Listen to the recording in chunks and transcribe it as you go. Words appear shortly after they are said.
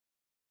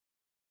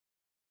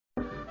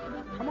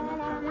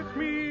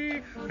with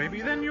me.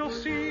 Baby, then you'll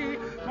see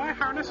my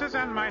harnesses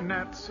and my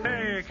nets.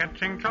 Hey,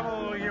 catching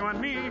trouble, you and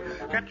me.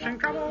 Catching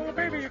trouble,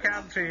 baby, you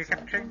can't see.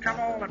 Catching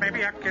trouble, and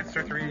baby, our kids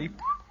are 3.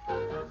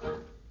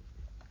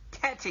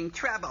 Catching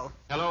trouble.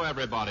 Hello,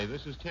 everybody.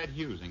 This is Ted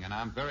Husing, and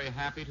I'm very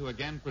happy to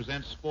again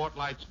present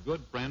Sportlight's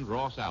good friend,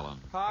 Ross Allen.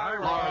 Hi,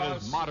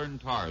 Florida's Ross. modern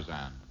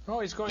Tarzan. Oh,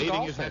 he's going Leaving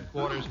golfing. his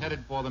headquarters,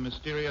 headed for the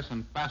mysterious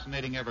and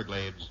fascinating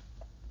Everglades,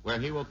 where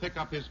he will pick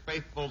up his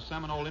faithful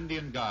Seminole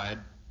Indian guide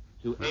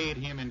to aid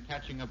him in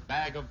catching a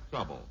bag of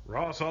trouble.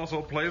 Ross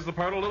also plays the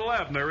part of Little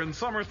Abner in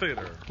Summer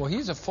Theater. Well,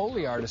 he's a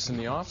Foley artist in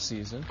the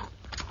off-season.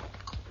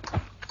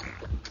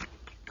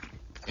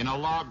 In a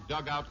log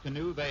dugout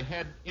canoe, they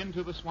head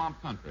into the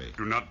swamp country.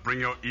 Do not bring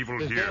your evil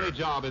His here. daily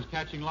job is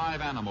catching live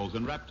animals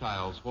and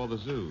reptiles for the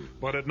zoo.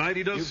 But at night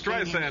he does You've seen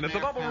him Streisand at the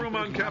snare Bubble Room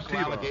on panthers and wrestle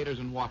Captiva. alligators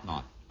and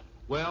whatnot.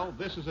 Well,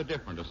 this is a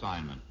different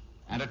assignment,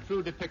 and a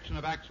true depiction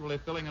of actually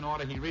filling an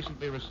order he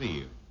recently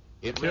received.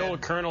 It Kill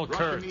read, Colonel rush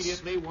Kurtz.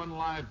 immediately 1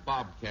 live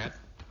bobcat,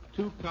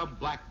 2 cub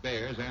black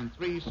bears, and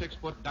 3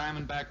 6-foot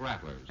diamondback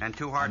rattlers. And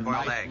 2 hard-boiled a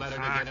nice eggs. letter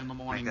to get in the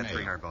morning Make that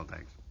 3 mail. hard-boiled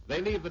eggs.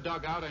 They leave the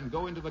dugout and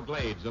go into the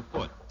glades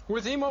afoot.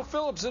 With Emo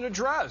Phillips in a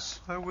dress.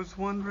 I was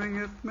wondering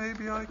if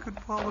maybe I could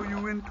follow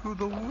you into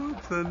the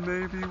woods and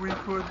maybe we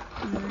could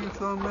see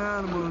some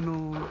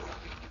animals.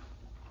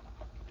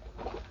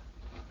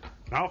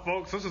 Now,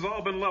 folks, this has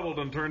all been leveled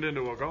and turned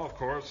into a golf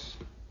course.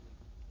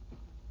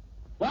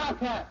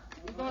 Wildcat,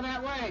 you go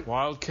that way.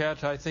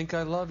 Wildcat, I think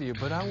I love you,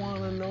 but I want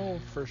to know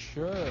for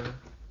sure.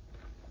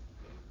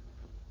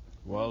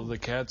 Well, the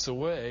cat's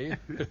away.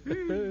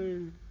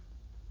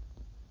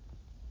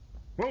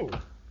 Whoa.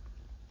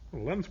 A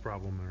lens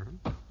problem there,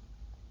 huh?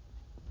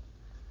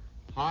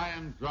 High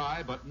and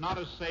dry, but not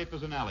as safe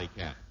as an alley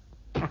cat.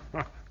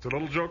 It's a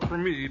little joke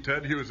from me,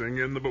 Ted Husing,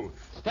 in the booth.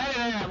 Steady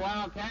there,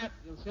 Wildcat.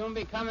 You'll soon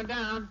be coming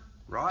down.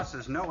 Ross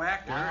is no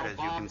actor, While as you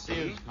Bob can see.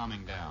 is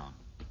coming down.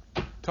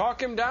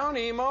 Talk him down,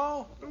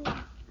 Emo.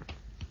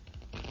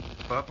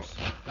 Oops.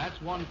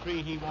 That's one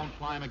tree he won't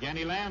climb again.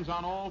 He lands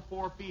on all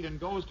 4 feet and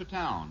goes to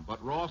town.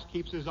 But Ross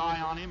keeps his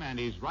eye on him, and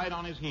he's right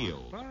on his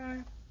heels. Bye.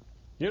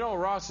 You know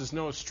Ross is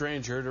no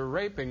stranger to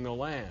raping the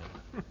land.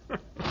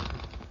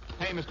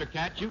 Hey, Mr.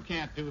 Cat, you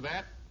can't do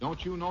that.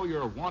 Don't you know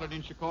you're wanted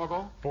in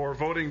Chicago? For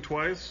voting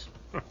twice.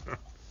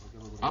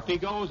 Up he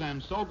goes,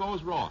 and so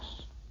goes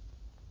Ross.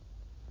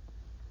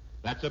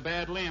 That's a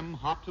bad limb.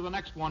 Hop to the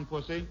next one,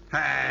 pussy.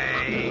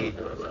 Hey!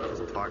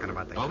 Just talking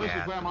about the Well, this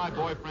cat. is where my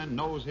boyfriend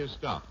knows his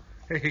stuff.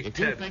 Hey, If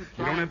you Ted, think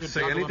you don't have to say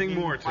juggle a anything mean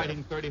more,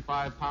 fighting Ted.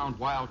 35-pound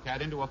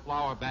wildcat into a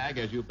flour bag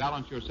as you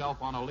balance yourself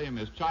on a limb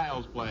is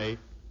child's play,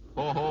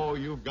 oh,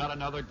 you've got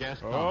another guest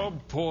coming. Oh,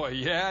 boy.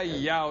 Yeah,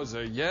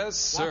 yowzer. Yes,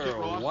 sir. Watch it,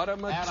 Ross. What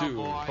am I do?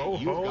 Attaboy. Ho,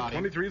 You ho, got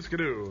him. 23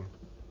 skidoo.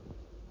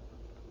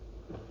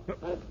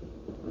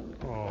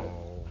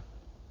 Oh.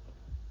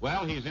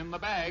 Well, he's in the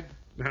bag.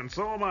 And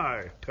so am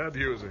I, Ted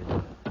Husing.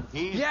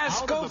 He's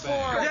Yes, out go of the for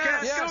bag. it.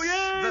 Yes, Yes. go,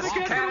 yeah! The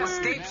Get cat it.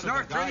 escapes Man,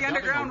 north the through guy the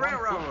Underground got him a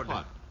 1-foot Railroad.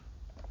 putt.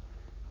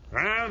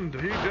 And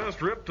he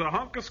just ripped a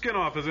hunk of skin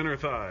off his inner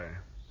thigh.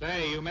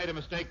 Say, you made a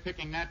mistake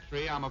picking that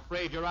tree. I'm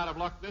afraid you're out of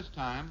luck this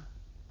time.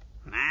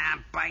 Ah,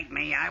 bite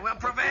me. I will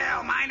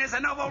prevail. Mine is a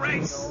noble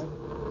race.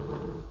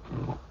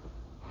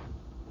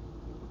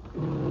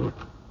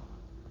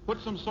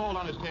 Put some salt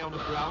on his tail,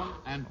 Mr. Allen,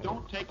 and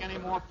don't take any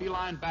more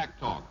feline back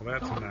talk. Well,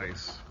 that's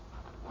nice.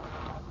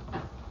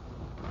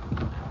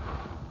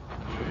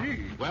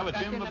 Gee. Well,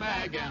 it's in the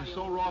bag, and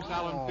so Ross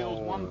Allen fills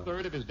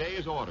 1/3 of his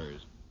day's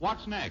orders.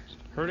 What's next?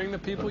 Hurting the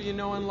people you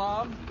know and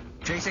love?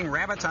 Chasing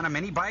rabbits on a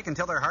mini bike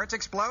until their hearts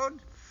explode?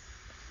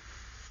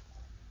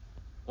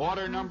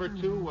 Order number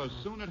 2 was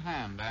soon at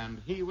hand,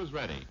 and he was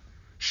ready.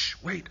 Shh,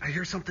 wait, I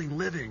hear something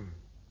living.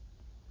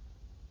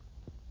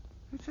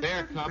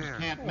 Bear cubs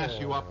can't mess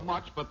you up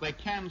much, but they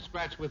can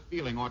scratch with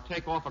feeling or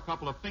take off a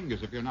couple of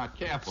fingers if you're not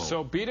careful.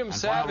 So beat him and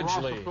savagely.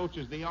 While Ross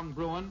approaches the young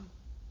Bruin,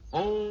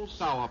 old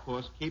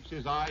Sourpuss keeps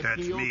his eyes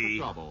That's peeled me.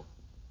 for trouble.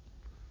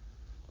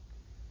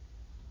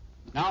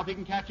 Now, if he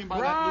can catch him by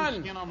that Run!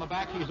 loose skin on the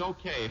back, he's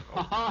okay. He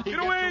Get gets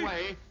away!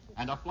 away,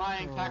 and a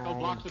flying tackle Oh,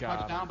 blocks the God.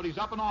 touchdown, but he's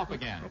up and off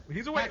again.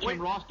 He's away. Catch Wait.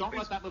 him, Ross. Don't He's-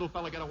 let that little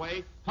fella get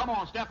away. Come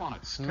on, step on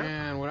it.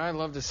 Man, would I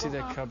love to see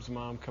that Cubs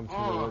mom come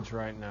through the woods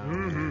right now.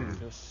 Mhm.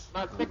 Just...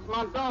 About 6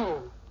 months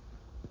old.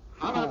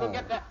 I'm going to go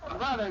get that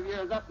brother of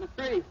yours up in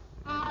the tree.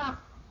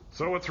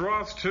 So it's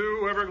Ross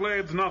 2,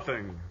 Everglades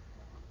nothing.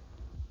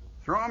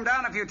 Throw him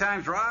down a few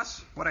times,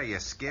 Ross. What are you,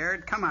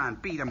 scared? Come on,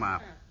 beat him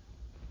up.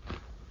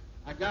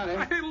 I got him.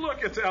 Hey,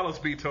 look, it's Alice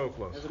B.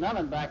 Toklas. There's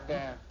another back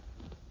there.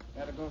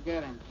 Gotta go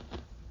get him.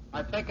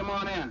 I take him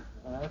on in.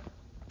 All right.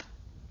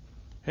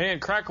 Hey,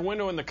 and crack a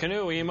window in the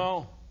canoe,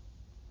 Emo.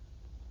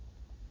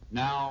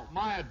 Now,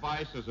 my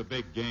advice as a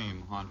big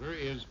game hunter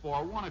is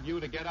for one of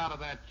you to get out of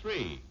that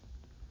tree.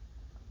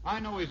 I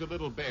know he's a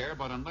little bear,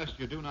 but unless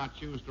you do not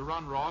choose to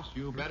run, Ross,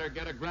 you better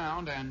get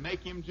aground and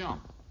make him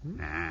jump.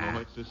 Nah. Oh,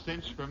 it's a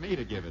cinch for me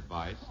to give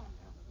advice.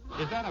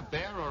 Is that a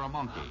bear or a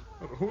monkey?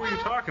 Who are you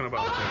talking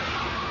about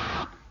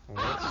there?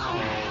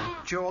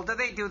 Joel, do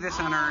they do this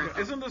on Earth?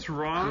 Isn't this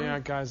wrong? Yeah,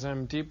 guys,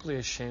 I'm deeply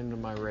ashamed of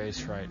my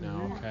race right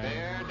now, okay?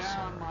 Bear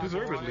down, my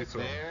Deservedly boy. so.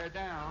 Bear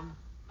down.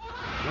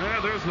 Yeah,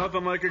 there's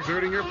nothing like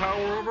exerting your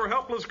power over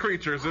helpless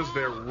creatures, is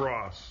there,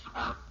 Ross?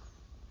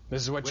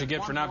 This is what you With get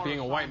for one not more being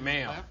a white assignment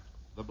male. left,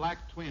 the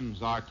black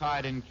twins are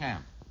tied in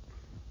camp.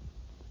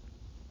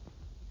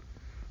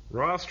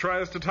 Ross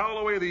tries to towel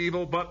away the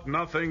evil, but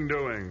nothing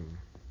doing.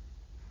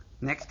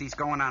 Next, he's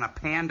going on a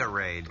panda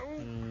raid.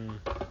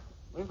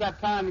 We've got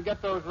time to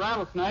get those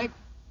rattlesnakes.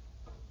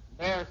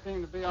 Bears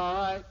seem to be all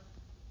right.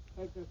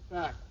 Take this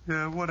sack.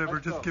 Yeah, whatever.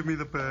 Let's Just go. give me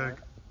the bag.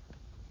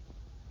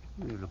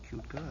 You're a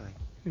cute guy.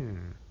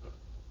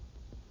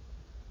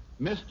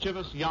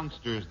 Mischievous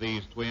youngsters,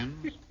 these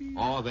twins.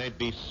 Oh, they'd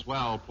be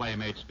swell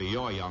playmates for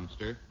your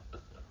youngster.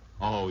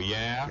 Oh,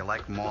 yeah? You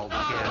like mauled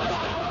kids.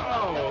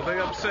 Oh, they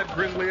upset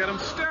Grizzly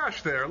Adam's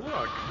stash there.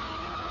 Look.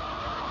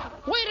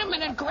 Wait a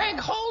minute, Greg,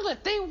 hold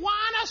it. They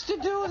want us to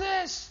do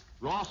this.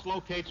 Ross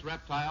locates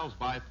reptiles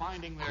by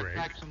finding their Greg.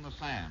 tracks in the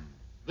sand.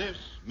 This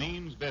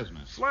means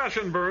business. Slash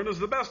and burn is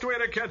the best way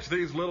to catch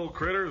these little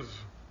critters.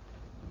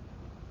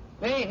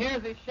 See,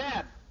 here's his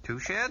shed. 2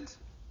 sheds?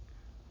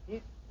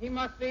 He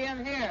must be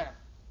in here.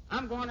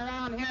 I'm going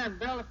around here and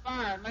build a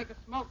fire and make a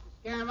smoke to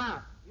scare him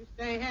out. You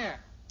stay here.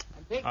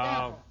 And be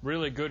careful.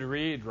 Really good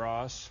read,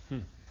 Ross.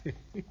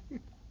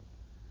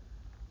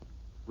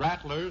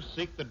 Rattlers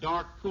seek the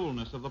dark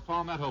coolness of the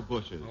palmetto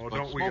bushes, Oh, but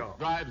don't we smoke all?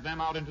 drives them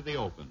out into the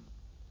open.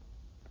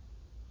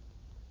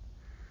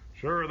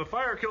 Sure, the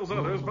fire kills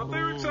others, but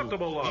they're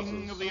acceptable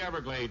King losses. of the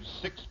Everglades,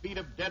 6 feet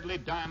of deadly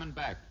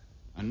diamondback.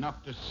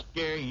 Enough to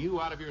scare you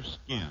out of your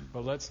skin.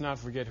 But let's not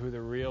forget who the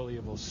real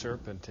evil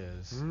serpent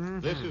is.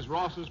 This is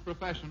Ross's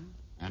profession,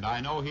 and I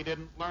know he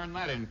didn't learn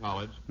that in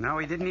college. No,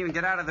 he didn't even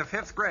get out of the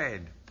 5th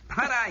grade.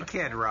 But I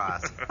kid,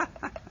 Ross.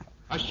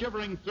 A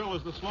shivering thrill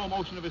is the slow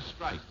motion of his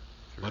strike.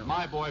 But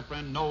my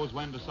boyfriend knows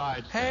when to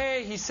sidestep.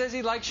 Hey, he says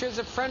he likes you as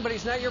a friend, but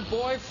he's not your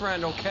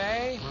boyfriend,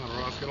 okay? Come on,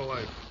 Ross, get a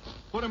life.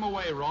 Put him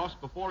away, Ross,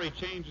 before he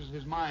changes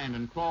his mind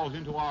and crawls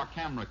into our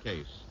camera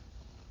case.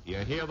 You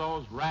hear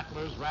those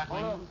rattlers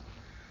rattling?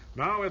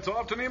 Now it's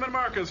off to Neiman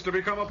Marcus to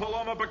become a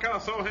Paloma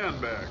Picasso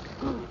handbag.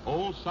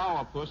 Old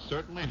Sourpuss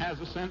certainly has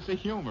a sense of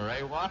humor,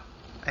 eh, what?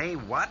 Hey,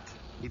 what?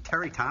 You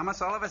Terry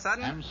Thomas all of a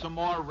sudden? And some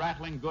more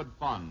rattling good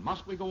fun.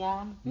 Must we go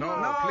on? No,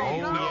 No,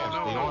 please, Oh, no, yes,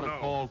 no, the no, order no.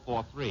 called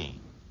for 3.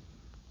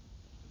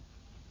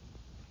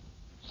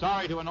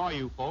 Sorry to annoy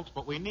you folks,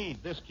 but we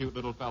need this cute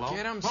little fellow.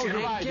 Get him, Close your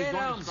Snake, eyes, he's get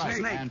going him. to strike,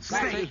 Snake, and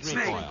practice snake, his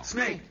snake, recoil.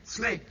 snake,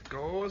 snake.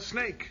 Go,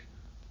 snake.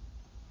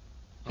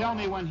 Tell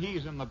me when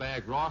he's in the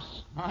bag,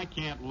 Ross. I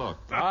can't look.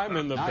 I'm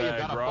in the Now you've bag,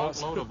 got a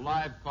Ross. boatload of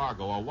live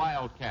cargo, a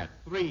wildcat,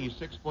 3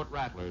 6-foot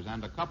rattlers,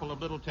 and a couple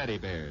of little teddy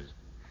bears.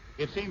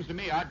 It seems to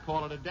me I'd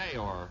call it a day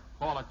or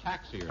call a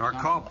taxi or Or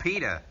something. call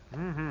PETA.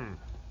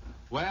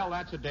 Well,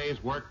 that's a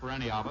day's work for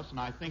any of us, and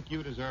I think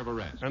you deserve a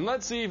rest. And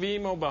let's leave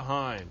Emo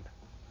behind.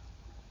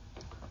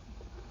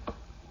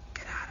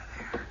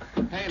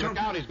 Hey, look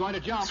out, he's going to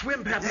jump.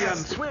 Swim, Papillon,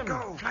 Yes, swim.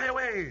 go. Fly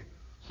away.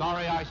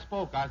 Sorry I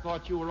spoke. I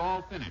thought you were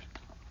all finished.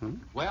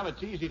 Well,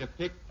 it's easy to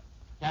pick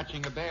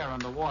catching a bear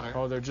underwater.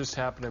 Oh, there just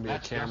happened to be a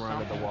That's just camera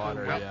under the something to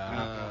water, whet,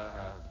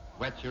 yeah.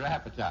 Whet your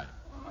appetite.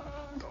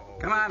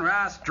 Come on,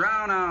 Ross,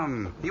 drown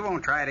him. He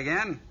won't try it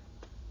again.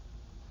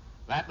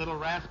 That little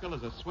rascal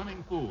is a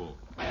swimming fool.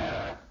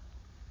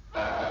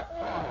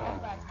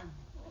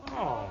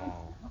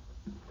 Oh.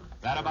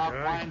 That about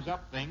Okay. winds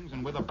up things,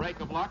 and with a break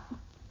of luck,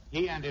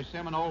 he and his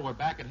Seminole were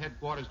back at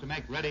headquarters to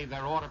make ready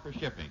their order for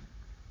shipping,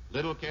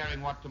 little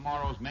caring what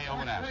tomorrow's mail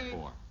would ask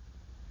for.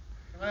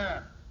 Come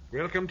here.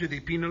 Welcome to the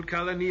penal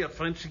colony of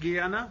French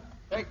Guiana.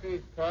 Take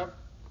these cubs.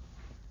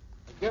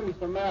 Give them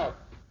some milk.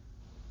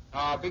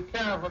 Be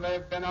careful.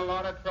 They've been a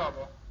lot of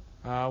trouble.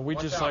 We'd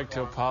Watch just out like to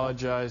for him.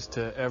 apologize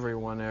to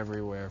everyone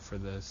everywhere for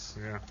this.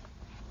 Yeah.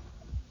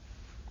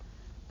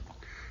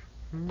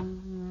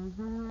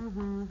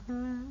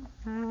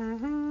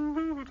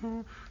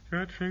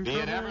 Be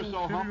it ever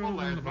so humble,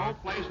 there's no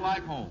place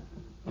like home.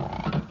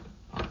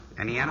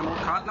 Any animal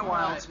caught in the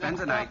wild spends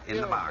a night in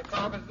the box.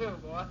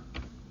 Cockazoo, boy.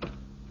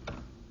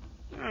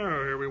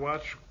 Oh, here we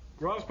watch.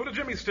 Ross, put a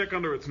jimmy stick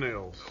under its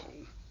nails.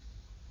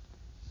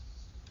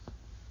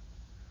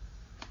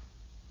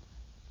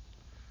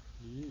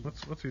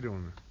 What's he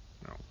doing there?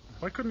 No.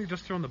 Why couldn't he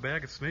just throw in the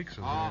bag of snakes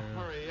in there? Oh,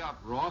 hurry up,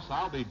 Ross.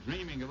 I'll be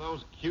dreaming of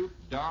those cute,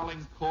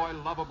 darling, coy,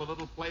 lovable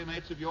little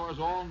playmates of yours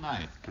all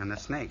night. And the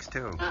snakes,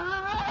 too.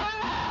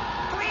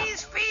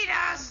 Please feed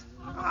us.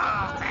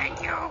 Oh,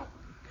 thank you.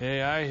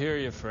 Hey, I hear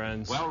you,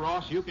 friends. Well,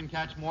 Ross, you can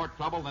catch more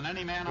trouble than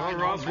any man I Well,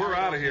 know. Ross, we're married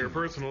out or of here.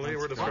 single. Personally, we're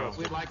Well, disgusted.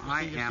 we'd like to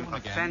I see you am soon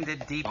again. offended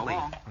So deeply.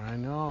 long. I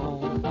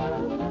know.